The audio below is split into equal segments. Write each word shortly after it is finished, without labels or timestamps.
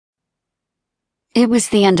It was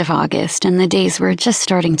the end of August, and the days were just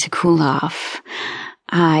starting to cool off.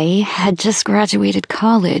 I had just graduated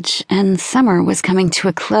college, and summer was coming to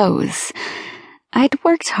a close. I'd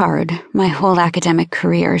worked hard my whole academic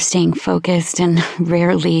career, staying focused and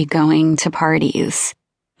rarely going to parties.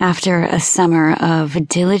 After a summer of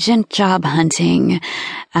diligent job hunting,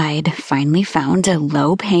 I'd finally found a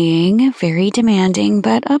low-paying, very demanding,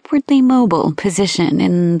 but upwardly mobile position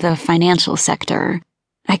in the financial sector.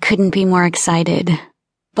 I couldn't be more excited,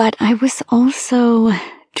 but I was also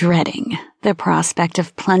dreading the prospect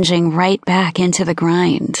of plunging right back into the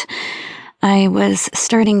grind. I was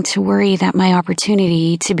starting to worry that my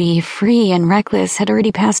opportunity to be free and reckless had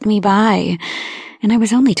already passed me by, and I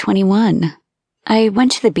was only 21. I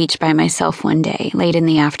went to the beach by myself one day, late in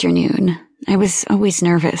the afternoon. I was always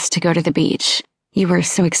nervous to go to the beach. You were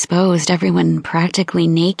so exposed, everyone practically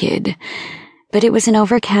naked. But it was an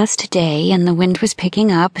overcast day and the wind was picking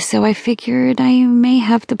up, so I figured I may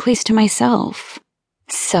have the place to myself.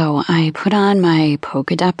 So I put on my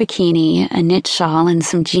polka dot bikini, a knit shawl, and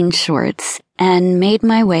some jean shorts, and made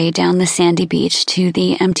my way down the sandy beach to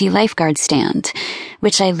the empty lifeguard stand,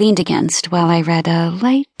 which I leaned against while I read a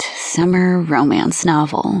light summer romance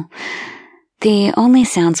novel. The only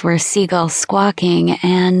sounds were seagulls squawking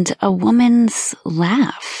and a woman's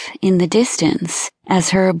laugh in the distance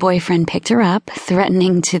as her boyfriend picked her up,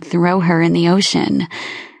 threatening to throw her in the ocean.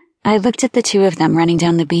 I looked at the two of them running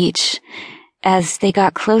down the beach. As they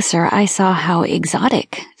got closer, I saw how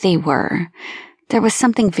exotic they were. There was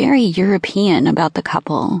something very European about the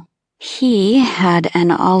couple. He had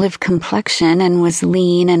an olive complexion and was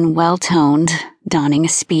lean and well-toned, donning a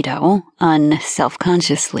Speedo,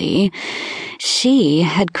 unselfconsciously. She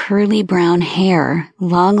had curly brown hair,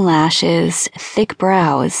 long lashes, thick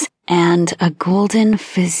brows, and a golden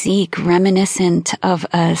physique reminiscent of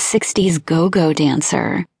a 60s go-go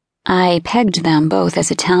dancer. I pegged them both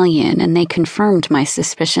as Italian, and they confirmed my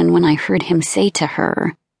suspicion when I heard him say to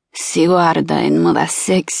her, "Si guarda in moda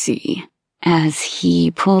sexy." As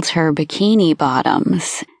he pulled her bikini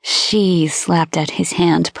bottoms, she slapped at his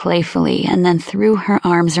hand playfully and then threw her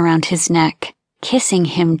arms around his neck, kissing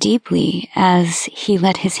him deeply as he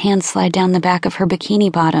let his hand slide down the back of her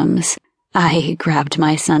bikini bottoms. I grabbed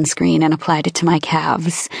my sunscreen and applied it to my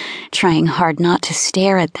calves, trying hard not to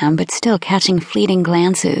stare at them but still catching fleeting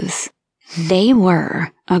glances. They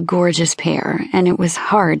were a gorgeous pair, and it was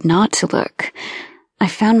hard not to look. I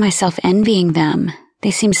found myself envying them.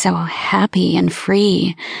 They seemed so happy and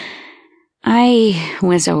free. I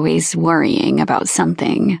was always worrying about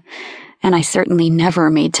something, and I certainly never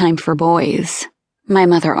made time for boys. My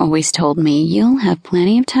mother always told me, "You'll have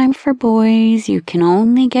plenty of time for boys. You can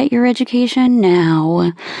only get your education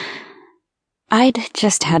now." I'd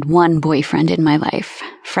just had one boyfriend in my life,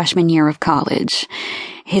 freshman year of college.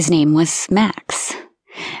 His name was Max.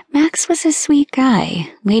 Max was a sweet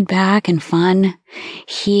guy, laid back and fun.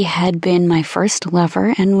 He had been my first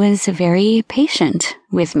lover and was very patient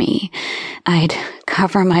with me. I'd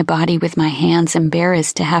cover my body with my hands,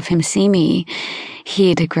 embarrassed to have him see me.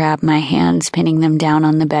 He'd grab my hands, pinning them down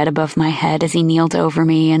on the bed above my head as he kneeled over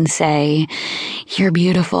me and say, "You're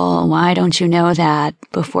beautiful, why don't you know that?"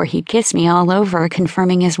 before he'd kiss me all over,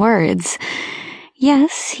 confirming his words.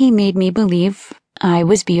 Yes, he made me believe I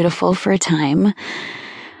was beautiful for a time.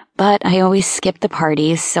 But I always skipped the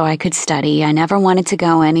parties so I could study. I never wanted to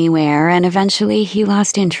go anywhere, and eventually he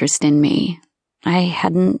lost interest in me. I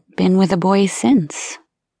hadn't been with a boy since.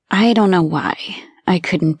 I don't know why I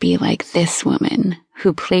couldn't be like this woman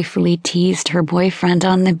who playfully teased her boyfriend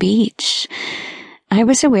on the beach. I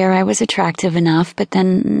was aware I was attractive enough, but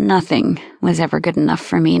then nothing was ever good enough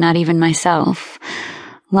for me, not even myself.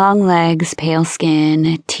 Long legs, pale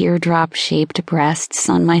skin, teardrop-shaped breasts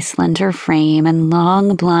on my slender frame, and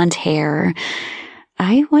long blonde hair.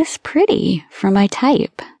 I was pretty for my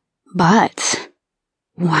type. But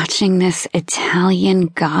watching this Italian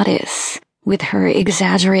goddess with her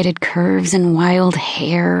exaggerated curves and wild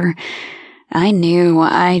hair, I knew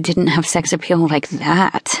I didn't have sex appeal like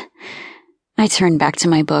that. I turned back to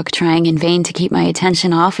my book, trying in vain to keep my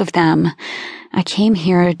attention off of them. I came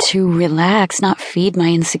here to relax, not feed my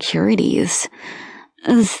insecurities.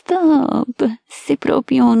 "Stop, sei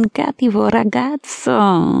proprio un cattivo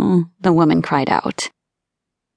ragazzo," the woman cried out.